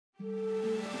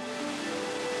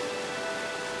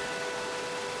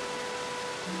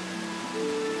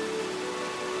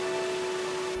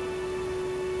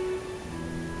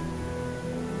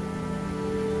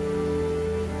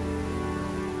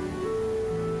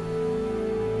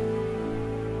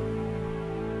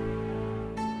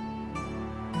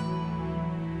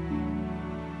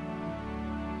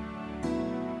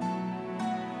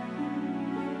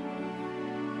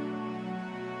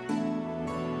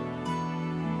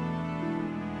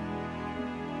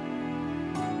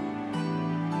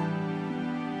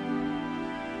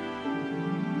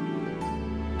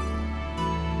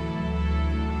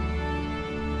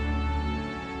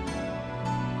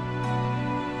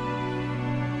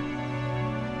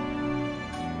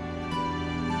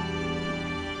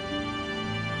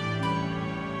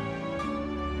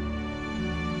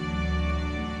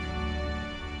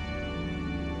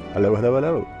Hello, hello,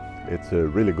 hello. It's a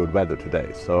really good weather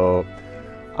today, so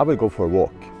I will go for a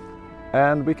walk.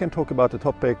 And we can talk about a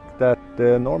topic that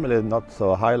normally not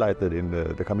so highlighted in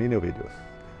the Camino videos.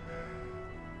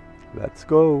 Let's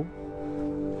go!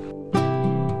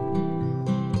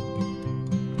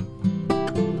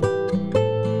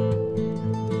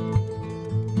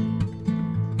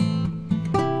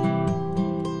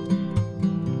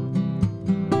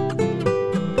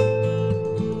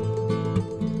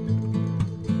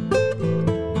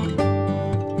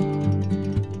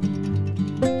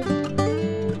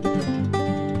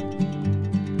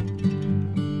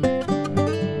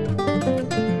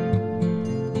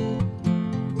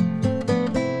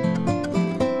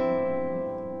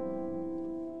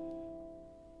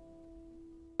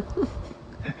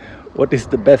 What is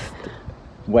the best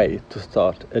way to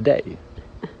start a day?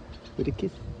 With a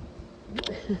kiss?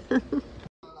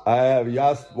 I have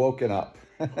just woken up.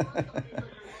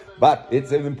 But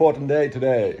it's an important day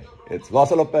today. It's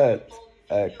Vasaloppet,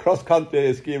 a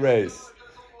cross-country ski race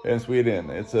in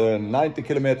Sweden. It's 90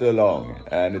 kilometers long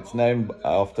and it's named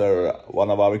after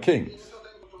one of our kings,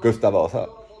 Gustav Vasa.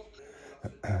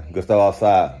 Gustav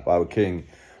Vasa, our king,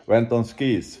 went on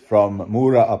skis from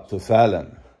Mora up to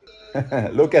Sälen.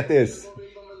 Look at this.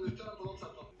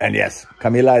 And yes,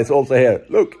 Camilla is also here.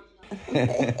 Look.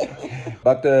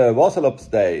 But Vasalopp's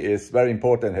day is very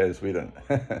important here in Sweden.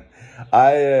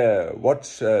 I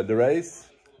watch the race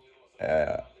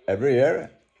every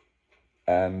year.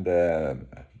 And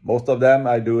most of them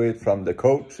I do it from the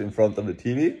coach in front of the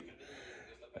TV.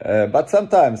 But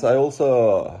sometimes I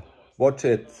also watch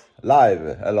it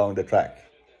live along the track.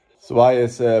 So why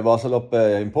is Vasalopp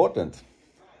important?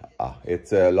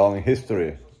 It's a long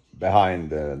history behind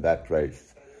that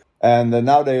race. And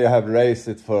now they have raced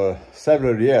it for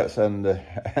several years. And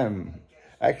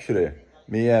actually,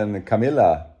 me and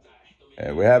Camilla,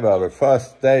 we have our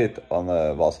first date on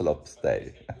Vasalopp's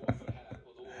day.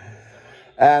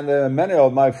 And many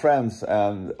of my friends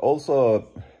and also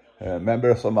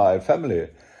members of my family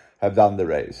have done the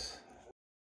race.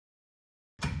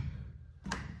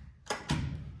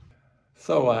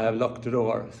 So I have locked the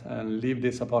doors and leave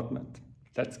this apartment.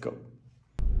 Let's go.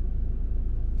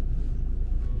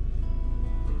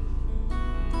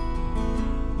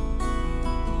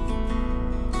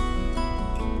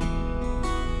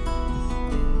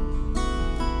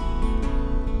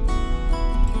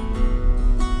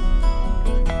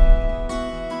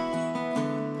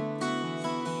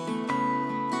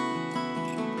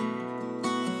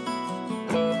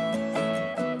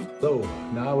 So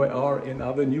now we are in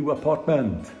our new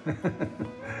apartment.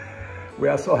 We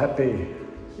are so happy.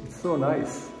 It's so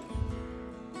nice.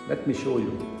 Let me show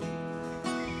you.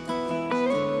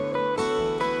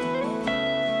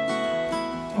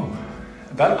 Oh,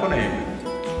 balcony.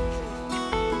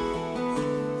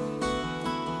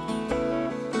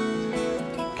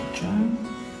 Kitchen.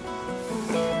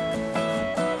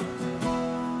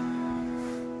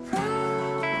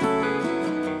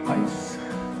 Nice.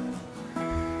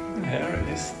 Here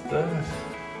is the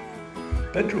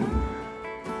bedroom.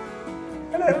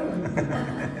 Hello!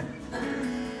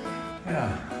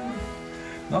 Yeah,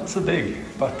 not so big,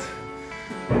 but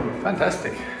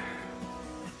fantastic.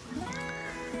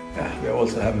 Yeah, we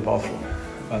also have a bathroom,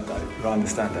 but I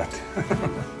understand that.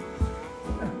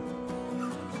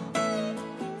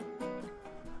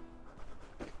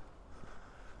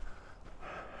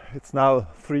 It's now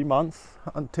 3 months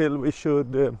until we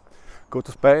should go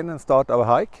to Spain and start our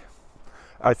hike.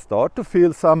 I start to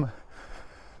feel some,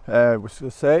 what should I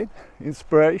say,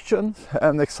 inspiration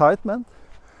and excitement,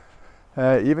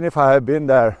 even if I have been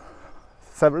there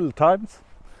several times.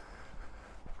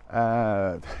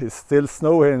 It's still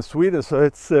snow here in Sweden, so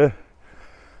it's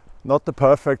not the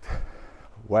perfect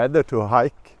weather to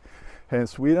hike here in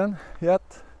Sweden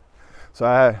yet. So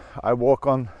I walk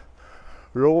on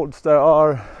roads that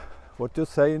are, what do you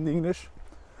say in English,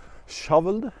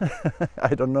 shoveled?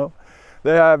 I don't know.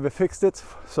 They have fixed it,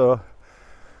 so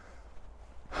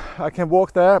I can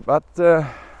walk there, but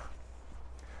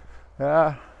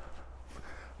yeah,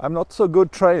 I'm not so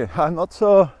good trained. I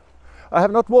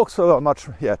have not walked so much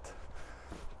yet.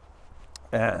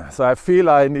 So I feel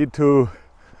I need to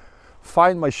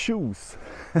find my shoes.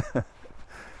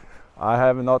 I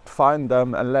have not found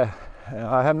them,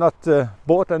 I have not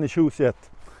bought any shoes yet.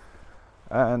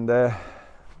 And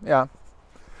yeah,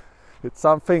 it's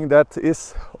something that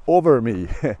is over me,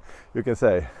 you can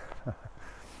say.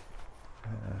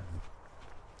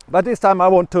 But this time I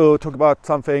want to talk about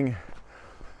something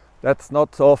that's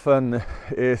not so often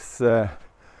is on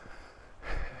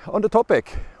the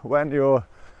topic when you're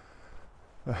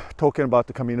talking about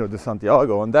the Camino de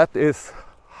Santiago, and that is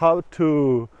how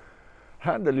to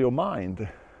handle your mind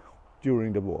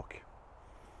during the walk.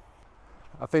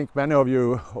 I think many of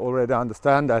you already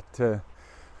understand that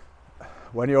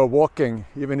when you're walking,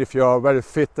 even if you are very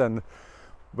fit and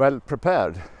well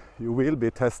prepared, you will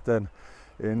be tested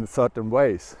in certain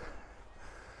ways.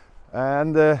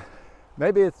 And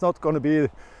maybe it's not going to be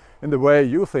in the way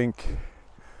you think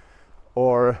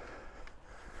or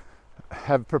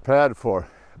have prepared for.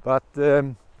 But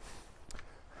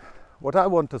what I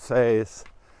want to say is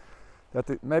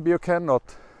that maybe you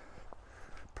cannot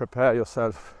prepare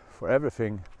yourself for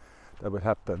everything that will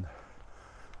happen.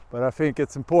 But I think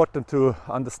it's important to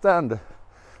understand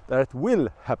that it will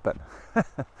happen.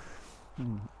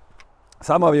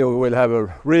 Some of you will have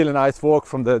a really nice walk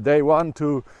from the day one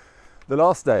to the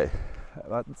last day.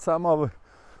 But some of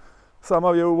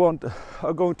you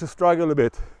are going to struggle a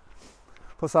bit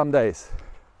for some days,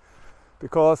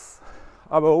 because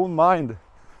our own mind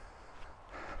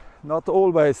not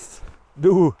always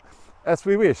do as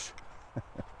we wish.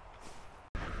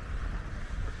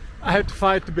 I have to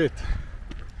fight a bit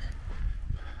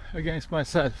against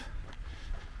myself.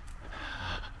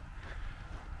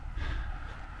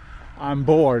 I'm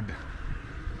bored,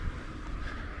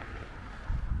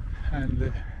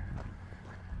 and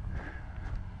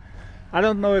I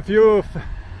don't know if you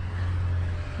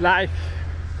like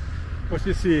what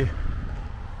you see.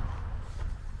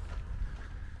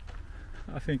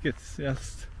 I think it's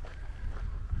just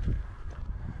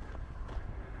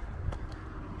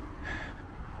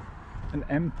an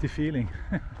empty feeling.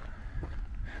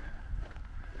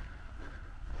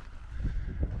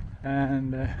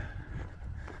 And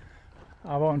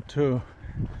I want to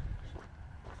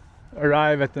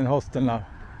arrive at the hostel now,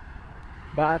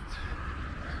 but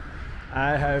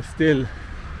I have still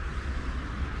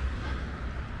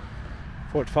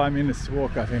 45 minutes to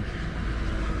walk, I think.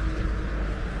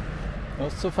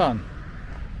 Lots of fun.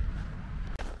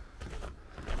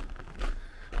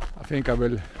 I think I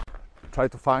will try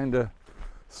to find a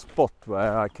spot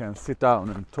where I can sit down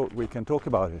and we can talk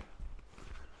about it.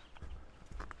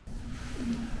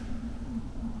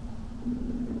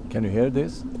 Can you hear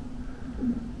this?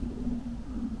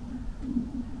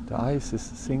 The ice is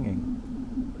singing.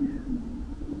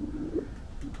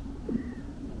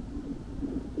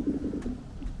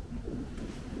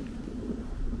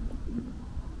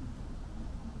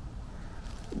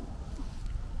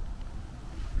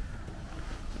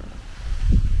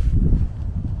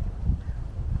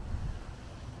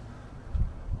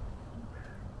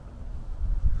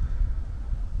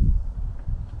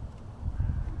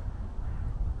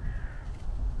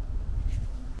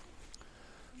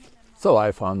 So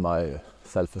I found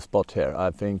myself a spot here.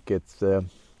 I think it's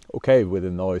okay with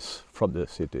the noise from the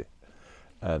city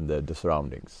and the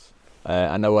surroundings.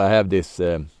 I know I have these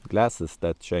glasses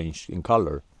that change in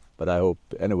color, but I hope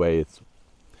anyway it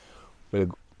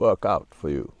will work out for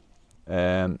you.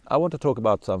 I want to talk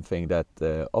about something that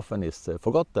often is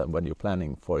forgotten when you're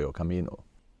planning for your Camino.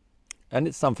 And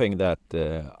it's something that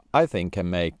I think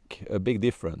can make a big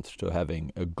difference to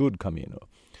having a good Camino.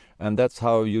 And that's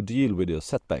how you deal with your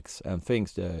setbacks and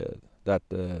things that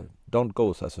don't go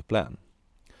as a plan.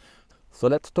 So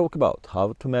let's talk about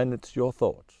how to manage your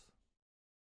thoughts.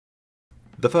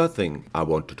 The first thing I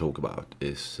want to talk about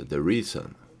is the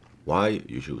reason why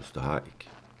you choose to hike.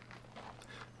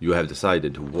 You have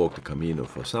decided to walk the Camino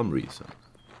for some reason.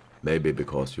 Maybe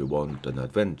because you want an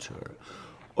adventure,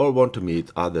 or want to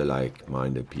meet other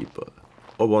like-minded people,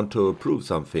 or want to prove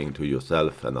something to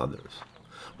yourself and others,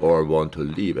 or want to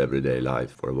live everyday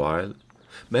life for a while.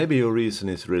 Maybe your reason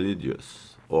is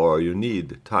religious, or you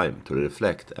need time to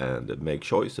reflect and make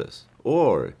choices,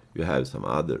 or you have some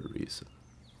other reason.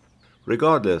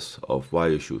 Regardless of why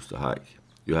you choose to hike,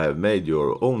 you have made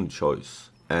your own choice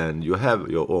and you have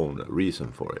your own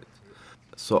reason for it.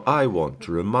 So I want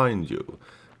to remind you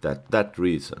that that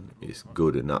reason is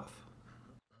good enough.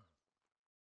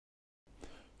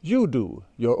 You do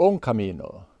your own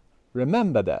Camino.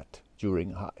 Remember that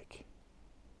during a hike.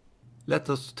 Let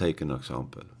us take an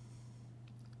example.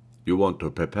 You want to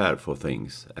prepare for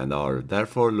things and are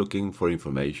therefore looking for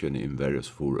information in various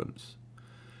forums.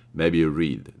 Maybe you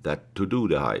read that to do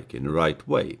the hike in the right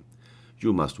way,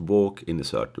 you must walk in a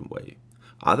certain way.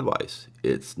 Otherwise,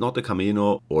 it's not a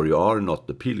Camino or you are not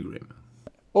the pilgrim.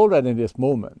 Already in this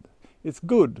moment, it's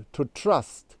good to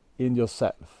trust in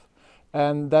yourself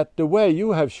and that the way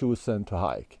you have chosen to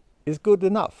hike is good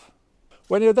enough.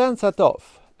 When you then set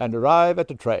off and arrive at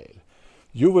the trail,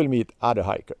 you will meet other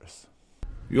hikers.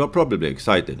 You are probably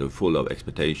excited and full of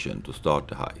expectation to start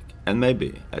the hike, and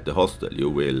maybe at the hostel you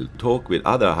will talk with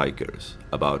other hikers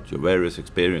about your various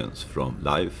experience from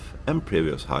life and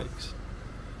previous hikes.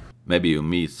 Maybe you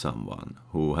meet someone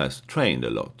who has trained a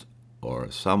lot,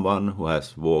 or someone who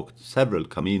has walked several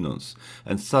caminos,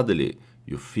 and suddenly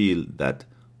you feel that,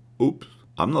 oops,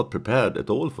 I'm not prepared at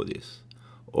all for this.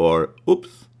 Or,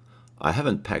 oops, I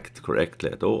haven't packed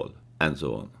correctly at all, and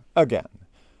so on. Again,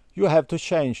 you have to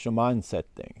change your mindset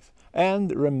things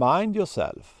and remind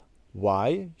yourself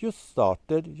why you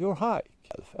started your hike.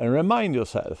 And remind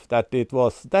yourself that it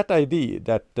was that idea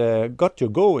that got you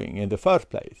going in the first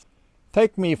place.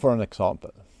 Take me for an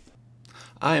example.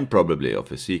 I am probably of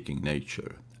a seeking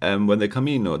nature, and when the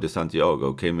Camino de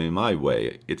Santiago came in my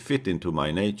way, it fit into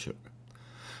my nature.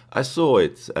 I saw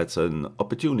it as an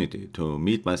opportunity to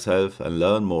meet myself and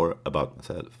learn more about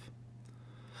myself.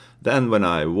 Then when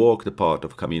I walked the part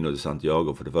of Camino de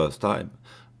Santiago for the first time,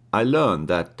 I learned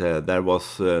that there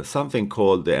was something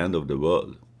called the end of the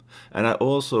world. And I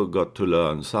also got to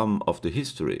learn some of the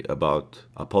history about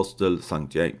Apostle St.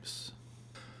 James.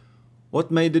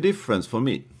 What made the difference for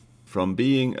me, from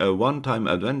being a one-time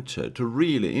adventure to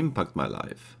really impact my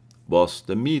life, was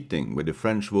the meeting with a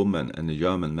French woman and a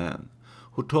German man,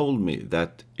 who told me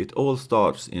that it all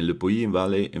starts in Le Puyin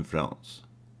Valley in France.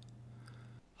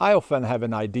 I often have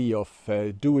an idea of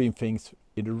doing things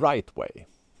in the right way.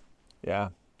 Yeah.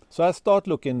 So I start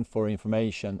looking for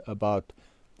information about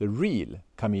the real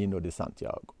Camino de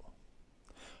Santiago.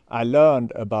 I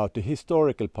learned about the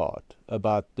historical part,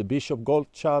 about the Bishop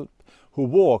Goldschalp, who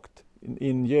walked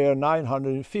in year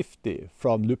 950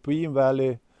 from Le Puyin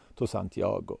Valley to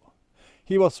Santiago.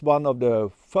 He was one of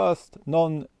the first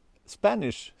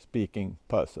non-Spanish speaking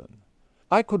person.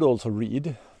 I could also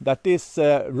read that this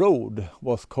road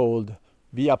was called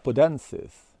Via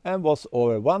Podensis and was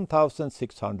over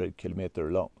 1,600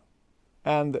 kilometers long.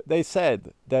 And they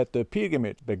said that the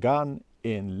pilgrimage began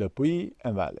in Le Puyin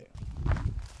Valley.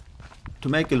 To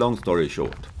make a long story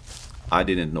short, I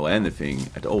didn't know anything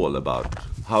at all about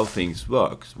how things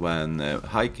work when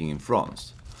hiking in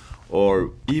France,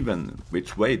 or even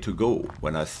which way to go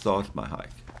when I start my hike.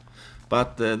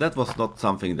 But that was not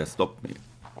something that stopped me.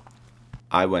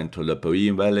 I went to Le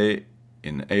Puyin Valley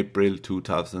in April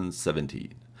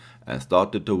 2017 and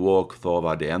started to walk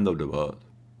toward the end of the world.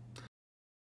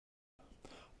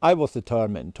 I was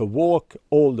determined to walk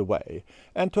all the way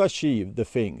and to achieve the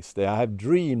things that I have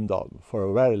dreamed of for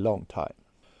a very long time.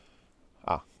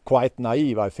 Quite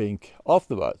naive, I think,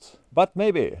 afterwards, but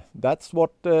maybe that's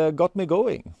what got me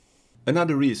going.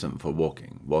 Another reason for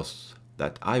walking was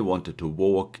that I wanted to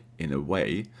walk in a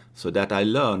way so that I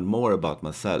learned more about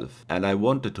myself, and I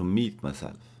wanted to meet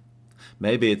myself.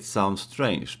 Maybe it sounds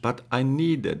strange, but I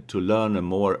needed to learn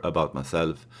more about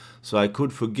myself so I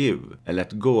could forgive and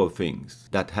let go of things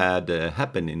that had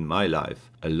happened in my life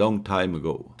a long time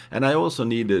ago. And I also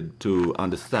needed to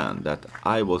understand that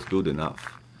I was good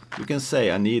enough. You can say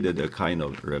I needed a kind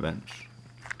of revenge.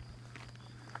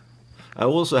 I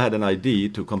also had an idea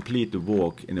to complete the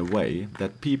walk in a way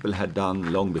that people had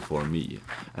done long before me,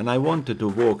 and I wanted to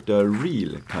walk the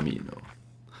real Camino.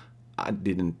 I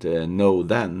didn't know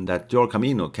then that your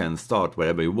Camino can start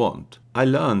wherever you want. I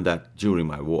learned that during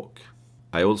my walk.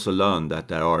 I also learned that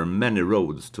there are many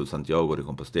roads to Santiago de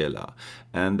Compostela,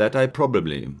 and that I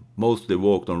probably mostly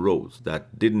walked on roads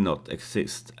that did not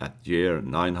exist at year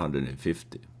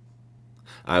 950.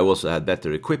 I also had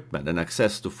better equipment and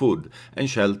access to food and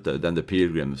shelter than the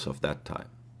pilgrims of that time.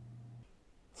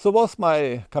 So was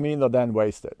my Camino then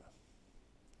wasted?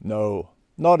 No,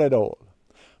 not at all.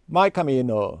 My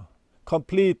Camino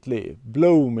completely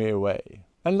blew me away.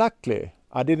 And luckily,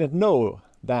 I didn't know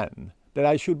then that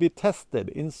I should be tested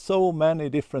in so many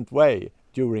different ways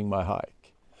during my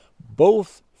hike,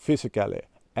 both physically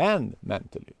and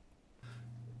mentally.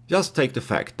 Just take the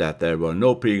fact that there were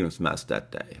no pilgrims mass that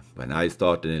day when I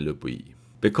started in Le Puyin,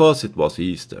 because it was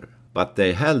Easter, but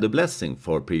they held a blessing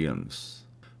for pilgrims.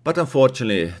 But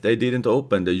unfortunately, they didn't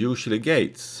open the usual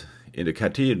gates in the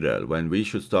cathedral when we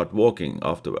should start walking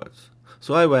afterwards.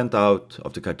 So I went out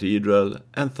of the cathedral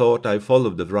and thought I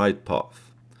followed the right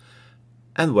path,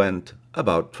 and went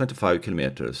about 25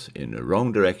 kilometers in the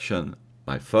wrong direction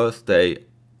my first day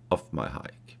of my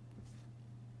hike.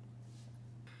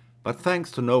 But thanks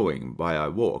to knowing why I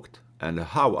walked and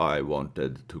how I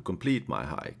wanted to complete my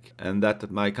hike, and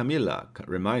that my Camilla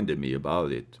reminded me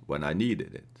about it when I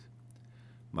needed it,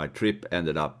 my trip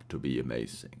ended up to be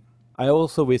amazing. I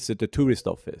also visited the tourist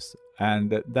office,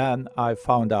 and then I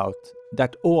found out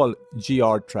that all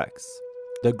GR tracks,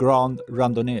 the Grand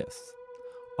Randonnées,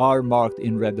 are marked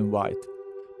in red and white,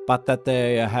 but that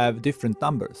they have different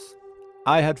numbers.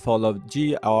 I had followed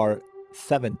GR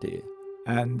 70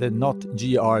 and not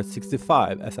GR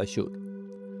 65 as I should.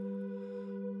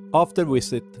 After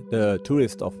visit the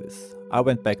tourist office, I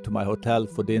went back to my hotel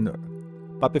for dinner.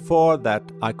 But before that,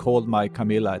 I called my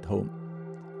Camilla at home.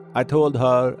 I told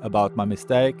her about my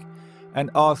mistake and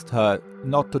asked her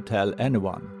not to tell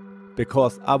anyone,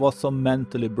 because I was so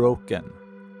mentally broken.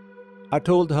 I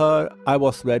told her I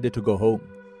was ready to go home.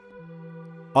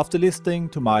 After listening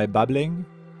to my babbling,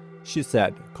 she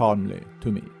said calmly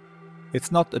to me,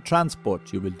 "It's not a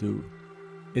transport you will do,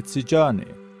 it's a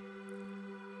journey."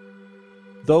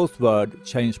 Those words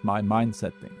changed my mind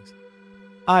settings.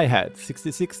 I had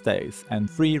 66 days and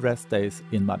 3 rest days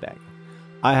in my bag.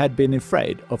 I had been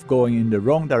afraid of going in the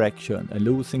wrong direction and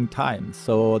losing time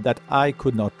so that I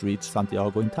could not reach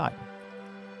Santiago in time.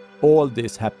 All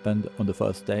this happened on the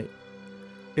first day.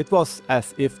 It was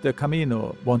as if the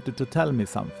Camino wanted to tell me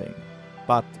something,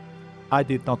 but I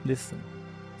did not listen.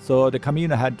 So the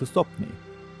Camino had to stop me,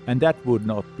 and that would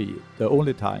not be the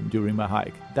only time during my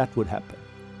hike that would happen.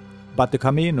 But the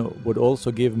Camino would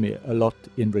also give me a lot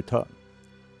in return.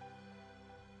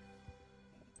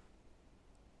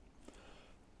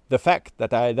 The fact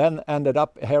that I then ended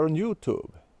up here on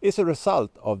YouTube is a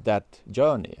result of that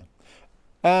journey.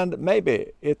 And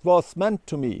maybe it was meant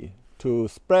to me to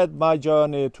spread my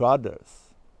journey to others.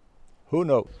 Who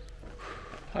knows?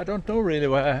 I don't know really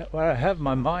where I have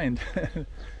my mind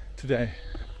today.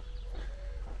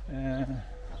 I'm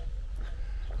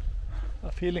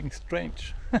feeling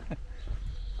strange.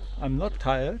 I'm not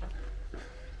tired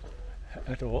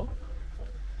at all.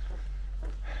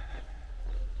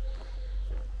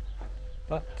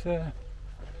 But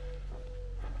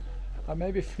I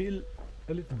maybe feel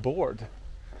a little bored.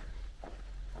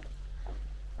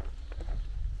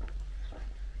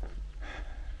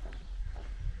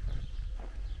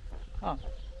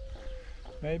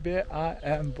 Maybe I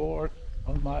am bored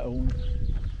on my own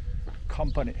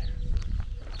company.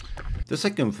 The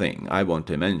second thing I want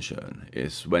to mention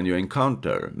is when you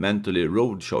encounter mentally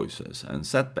road choices and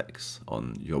setbacks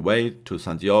on your way to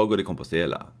Santiago de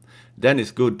Compostela, then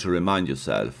it's good to remind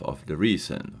yourself of the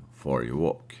reason for your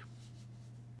walk.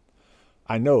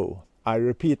 I know I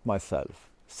repeat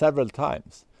myself several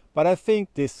times, but I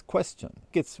think this question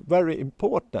is very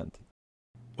important.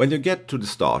 When you get to the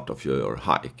start of your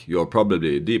hike, you're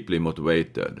probably deeply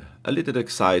motivated, a little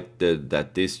excited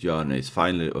that this journey is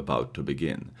finally about to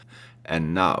begin,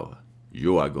 and now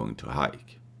you are going to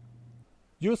hike.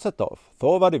 You set off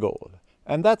toward the goal,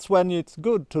 and that's when it's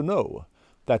good to know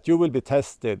that you will be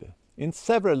tested in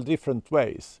several different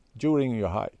ways during your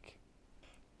hike,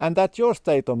 and that your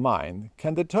state of mind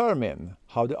can determine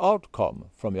how the outcome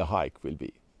from your hike will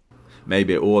be.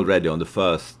 Maybe already on the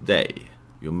first day,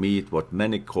 you meet what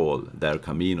many call their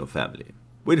Camino family,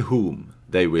 with whom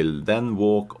they will then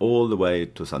walk all the way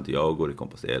to Santiago de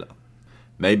Compostela.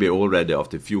 Maybe already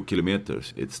after a few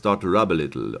kilometers it starts to rub a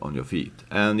little on your feet,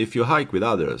 and if you hike with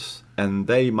others, and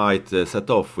they might set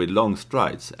off with long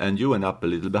strides and you end up a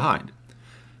little behind,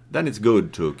 then it's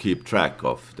good to keep track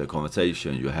of the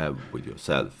conversation you have with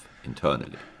yourself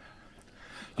internally.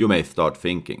 You may start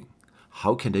thinking,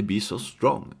 how can they be so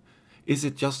strong? Is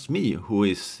it just me who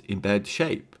is in bad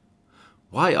shape?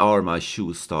 Why are my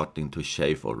shoes starting to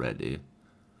chafe already?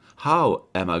 How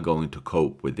am I going to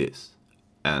cope with this?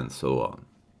 And so on.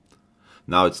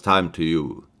 Now it's time to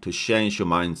you to change your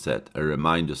mindset and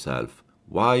remind yourself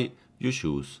why you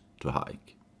choose to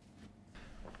hike.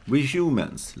 We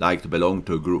humans like to belong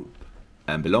to a group,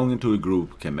 and belonging to a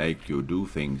group can make you do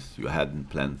things you hadn't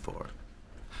planned for.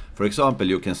 For example,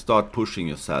 you can start pushing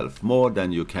yourself more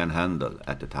than you can handle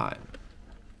at the time.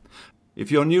 If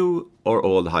your new or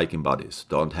old hiking buddies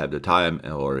don't have the time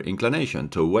or inclination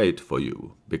to wait for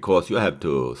you because you have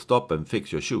to stop and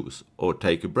fix your shoes or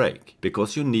take a break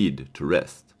because you need to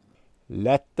rest,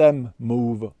 let them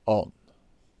move on.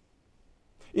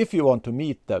 If you want to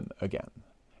meet them again,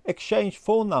 exchange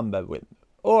phone number with them,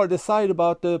 or decide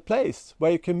about the place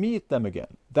where you can meet them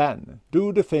again, then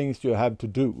do the things you have to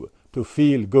do to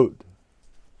feel good.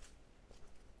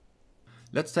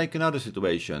 Let's take another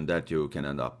situation that you can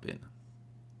end up in.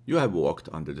 You have walked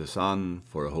under the sun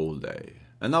for a whole day,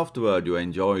 and afterward you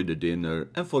enjoy the dinner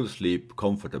and fall asleep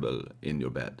comfortable in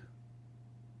your bed.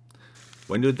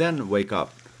 When you then wake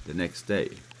up the next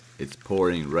day, it's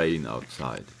pouring rain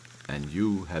outside, and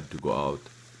you have to go out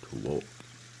to walk.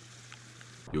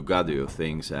 You gather your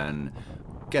things and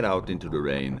get out into the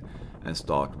rain and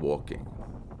start walking.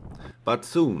 But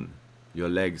soon your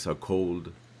legs are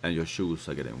cold and your shoes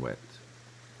are getting wet.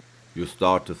 You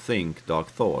start to think dark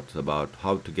thoughts about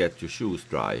how to get your shoes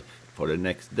dry for the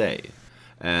next day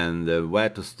and where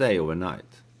to stay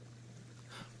overnight.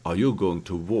 Are you going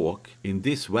to walk in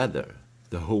this weather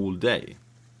the whole day?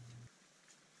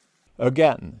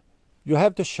 Again, You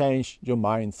have to change your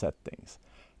mind settings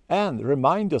and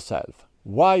remind yourself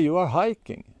why you are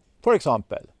hiking. For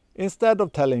example, instead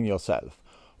of telling yourself,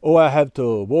 oh, I have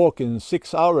to walk in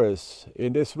 6 hours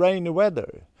in this rainy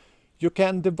weather, you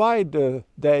can divide the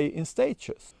day in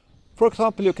stages. For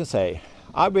example, you can say,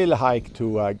 I will hike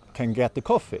to I can get the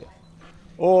coffee,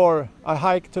 or I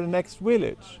hike to the next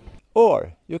village.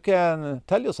 Or you can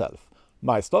tell yourself,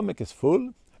 my stomach is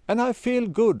full and I feel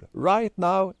good right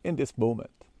now in this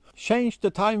moment. Change the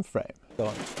time frame.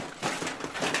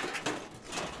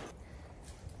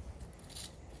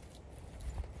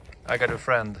 I got a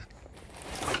friend.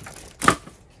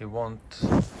 He want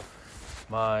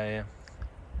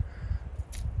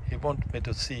me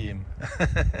to see him.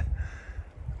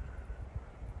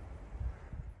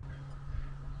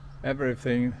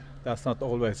 Everything does not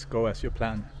always go as you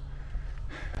plan.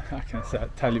 I can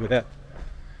tell you that.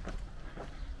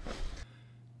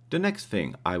 The next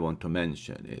thing I want to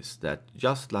mention is that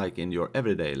just like in your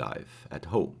everyday life at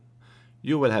home,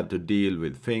 you will have to deal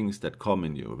with things that come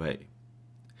in your way.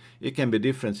 It can be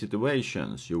different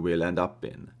situations you will end up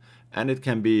in, and it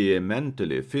can be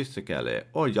mentally, physically,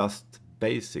 or just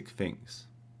basic things.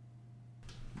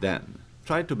 Then,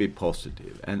 try to be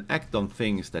positive and act on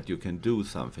things that you can do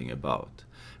something about,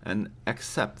 and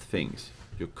accept things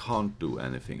you can't do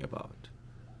anything about.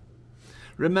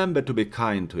 Remember to be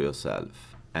kind to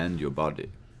yourself and your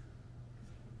body.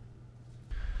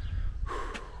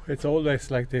 It's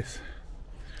always like this.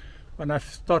 When I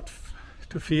start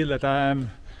to feel that I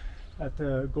am at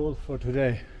the goal for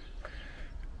today,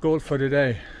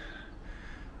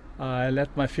 I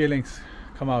let my feelings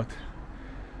come out,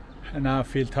 and now I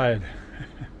feel tired.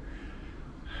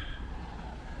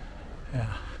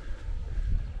 Yeah.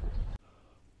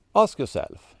 Ask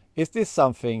yourself, is this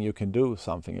something you can do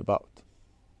something about?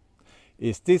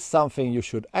 Is this something you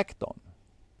should act on?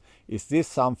 Is this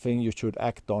something you should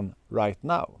act on right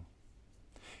now?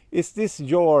 Is this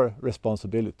your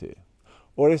responsibility,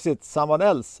 or is it someone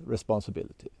else's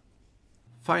responsibility?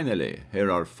 Finally,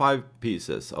 here are 5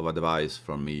 pieces of advice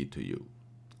from me to you.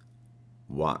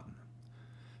 1.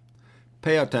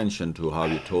 Pay attention to how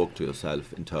you talk to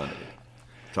yourself internally.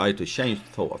 Try to change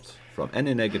thoughts from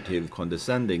any negative,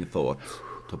 condescending thoughts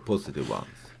to positive ones.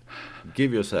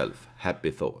 Give yourself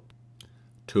happy thoughts.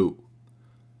 2.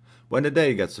 When the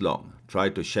day gets long, try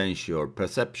to change your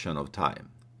perception of time.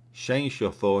 Change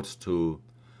your thoughts to,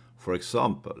 for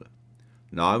example,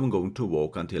 now I'm going to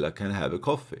walk until I can have a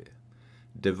coffee.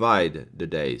 Divide the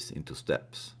days into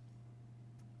steps.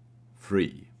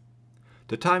 3.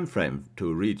 The time frame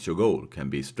to reach your goal can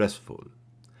be stressful.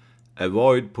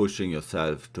 Avoid pushing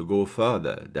yourself to go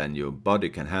further than your body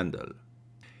can handle.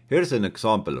 Here's an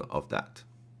example of that.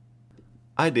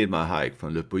 I did my hike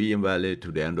from the Puyin Valley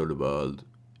to the end of the world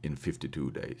in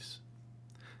 52 days.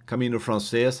 Camino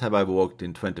Frances have I walked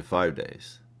in 25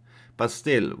 days. But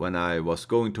still, when I was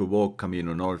going to walk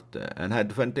Camino Norte and had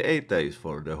 28 days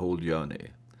for the whole journey,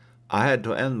 I had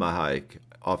to end my hike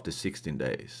after 16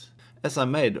 days, as I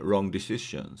made wrong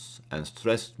decisions and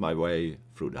stressed my way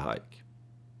through the hike.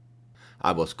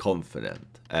 I was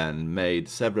confident and made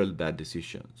several bad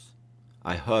decisions.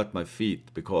 I hurt my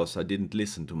feet because I didn't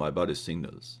listen to my body's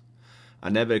signals. I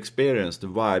never experienced the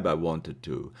vibe I wanted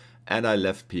to, and I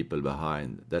left people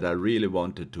behind that I really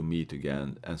wanted to meet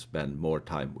again and spend more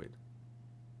time with.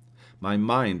 My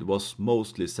mind was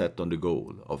mostly set on the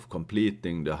goal of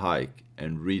completing the hike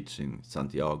and reaching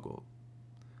Santiago.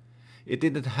 It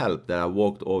didn't help that I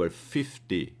walked over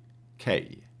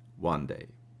 50k one day.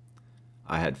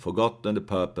 I had forgotten the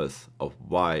purpose of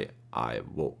why I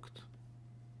walked.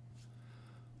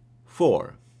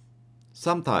 4.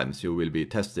 Sometimes you will be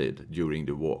tested during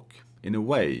the walk in a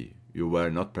way you were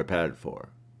not prepared for.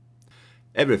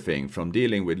 Everything from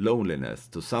dealing with loneliness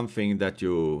to something that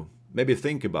you maybe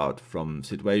think about from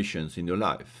situations in your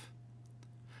life.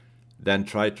 Then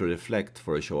try to reflect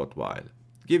for a short while.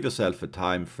 Give yourself a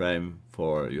time frame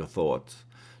for your thoughts,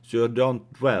 so you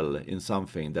don't dwell in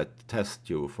something that tests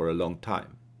you for a long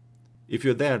time. If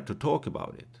you're there to talk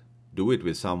about it, do it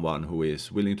with someone who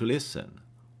is willing to listen,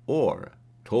 or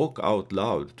talk out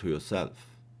loud to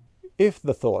yourself. If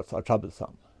the thoughts are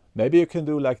troublesome, maybe you can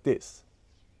do like this.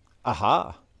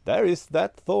 Aha, there is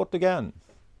that thought again.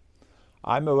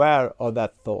 I'm aware of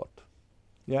that thought.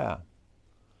 Yeah.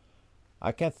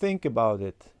 I can think about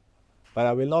it, but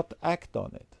I will not act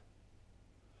on it.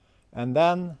 And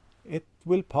then it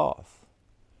will pass.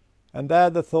 And there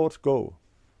the thoughts go.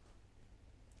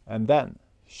 And then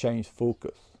change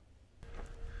focus.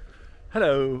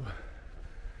 Hello.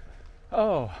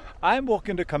 Oh, I'm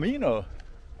walking the Camino.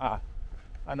 I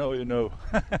know you know.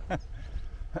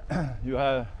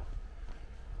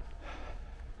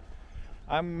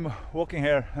 I'm walking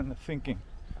here and thinking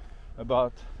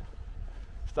about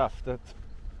stuff that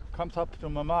comes up to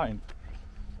my mind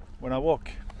when I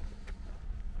walk.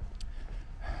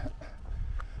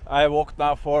 I walked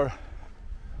now for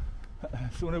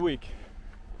soon a week.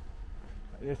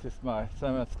 This is my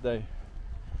 7th day,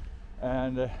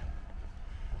 and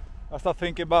I start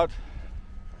thinking about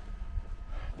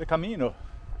the Camino.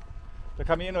 The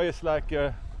Camino is like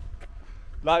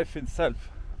life itself.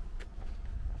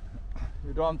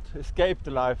 You don't escape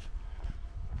the life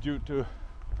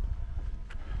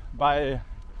by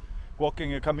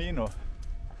walking a Camino.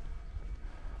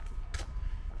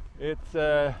 It's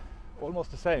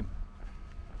almost the same.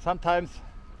 Sometimes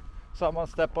someone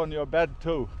step on your bed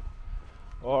too,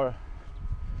 or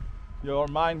your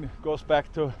mind goes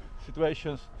back to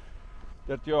situations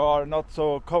that you are not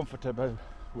so comfortable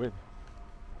with.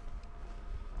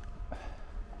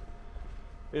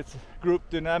 It's group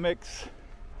dynamics,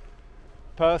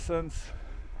 persons,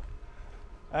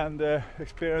 and the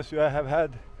experience you have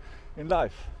had in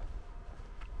life.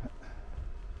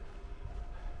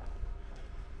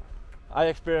 I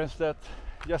experienced that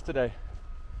yesterday,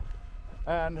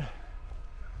 and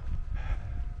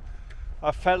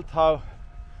I felt how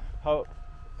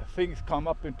things come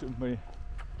up into me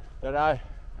that I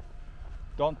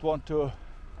don't want to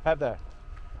have that.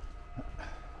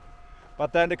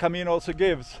 But then the Camino also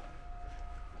gives,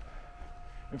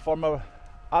 in form of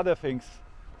other things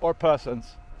or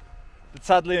persons that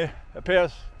suddenly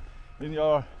appears in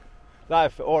your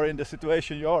life or in the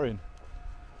situation you are in,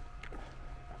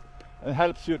 and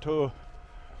helps you to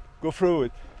go through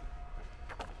it.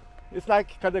 It's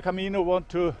like the Camino want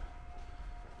to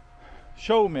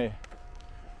show me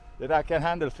that I can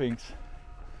handle things,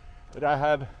 that I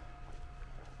have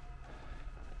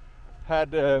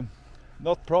had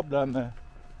not problem,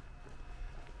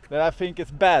 that I think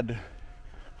it's bad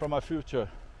for my future.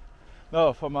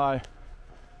 No,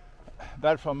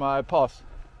 bad from my past.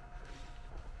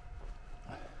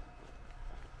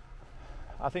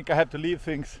 I think I have to leave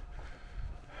things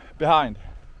behind.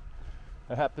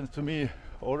 It happens to me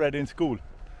already in school.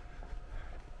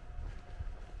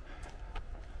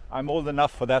 I'm old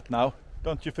enough for that now,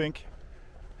 don't you think?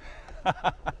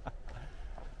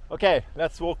 Okay,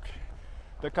 let's walk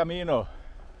the Camino.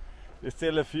 There's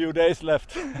still a few days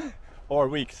left, or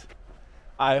weeks,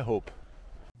 I hope.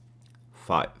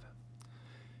 5.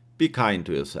 Be kind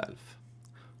to yourself.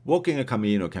 Walking a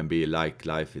Camino can be like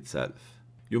life itself.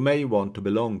 You may want to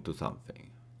belong to something,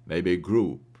 maybe a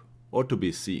group, or to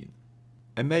be seen.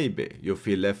 And maybe you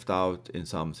feel left out in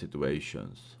some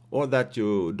situations, or that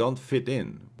you don't fit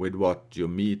in with what you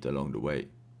meet along the way.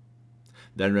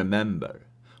 Then remember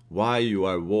why you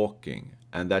are walking,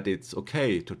 and that it's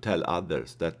okay to tell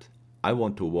others that I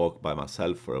want to walk by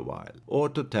myself for a while, or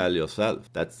to tell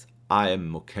yourself that I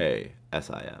am okay as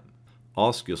I am.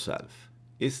 Ask yourself,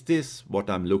 is this what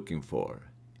I'm looking for?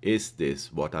 Is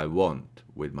this what I want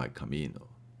with my Camino?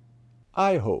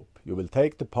 I hope you will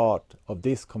take the part of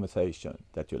this conversation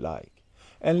that you like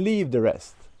and leave the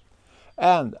rest.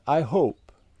 And I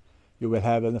hope you will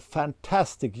have a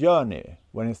fantastic journey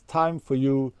when it's time for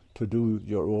you to do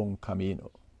your own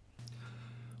Camino.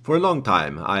 For a long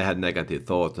time I had negative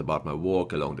thoughts about my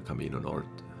walk along the Camino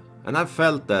Norte, and I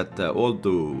felt that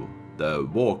although the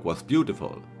walk was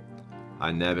beautiful,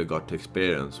 I never got to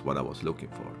experience what I was looking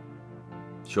for.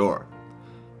 Sure,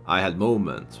 I had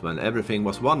moments when everything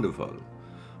was wonderful,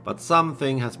 but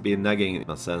something has been nagging in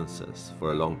my senses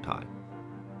for a long time.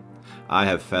 I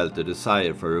have felt a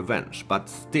desire for revenge, but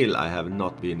still I have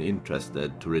not been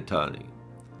interested to returning.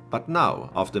 But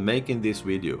now, after making this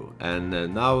video, and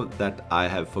now that I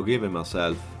have forgiven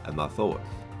myself and my thoughts,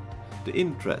 the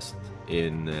interest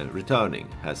in returning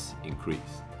has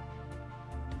increased.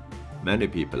 Many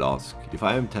people ask if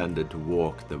I intended to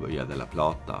walk the Via de la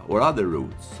Plata or other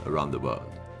routes around the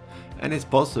world, and it's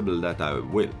possible that I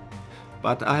will,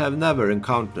 but I have never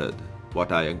encountered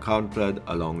what I encountered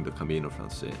along the Camino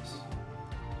Frances.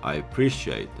 I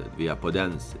appreciated Via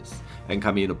Podensis and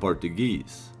Camino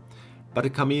Portuguese, but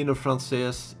the Camino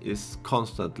Frances is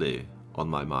constantly on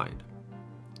my mind.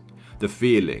 The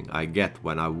feeling I get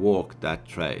when I walk that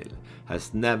trail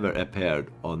has never appeared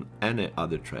on any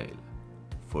other trail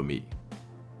for me.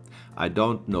 I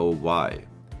don't know why,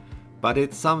 but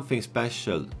it's something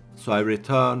special, so I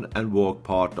return and walk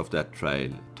part of that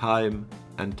trail time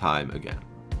and time again.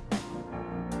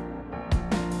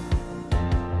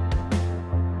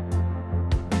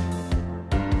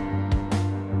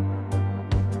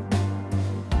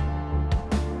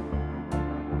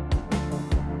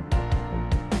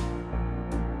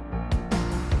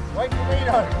 Wait for me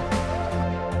now.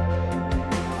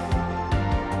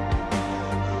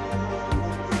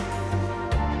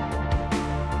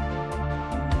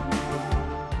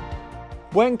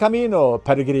 Buen camino,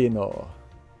 peregrino.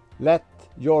 Let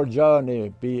your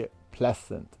journey be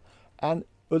pleasant. And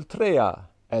ultrea,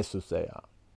 Esusea.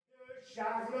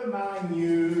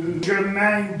 Charlemagne,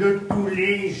 chemin de tous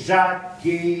les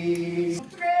jacquets.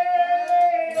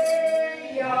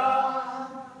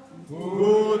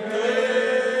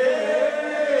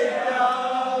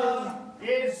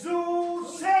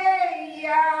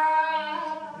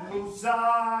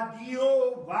 Jesus,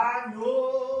 Dio, vai.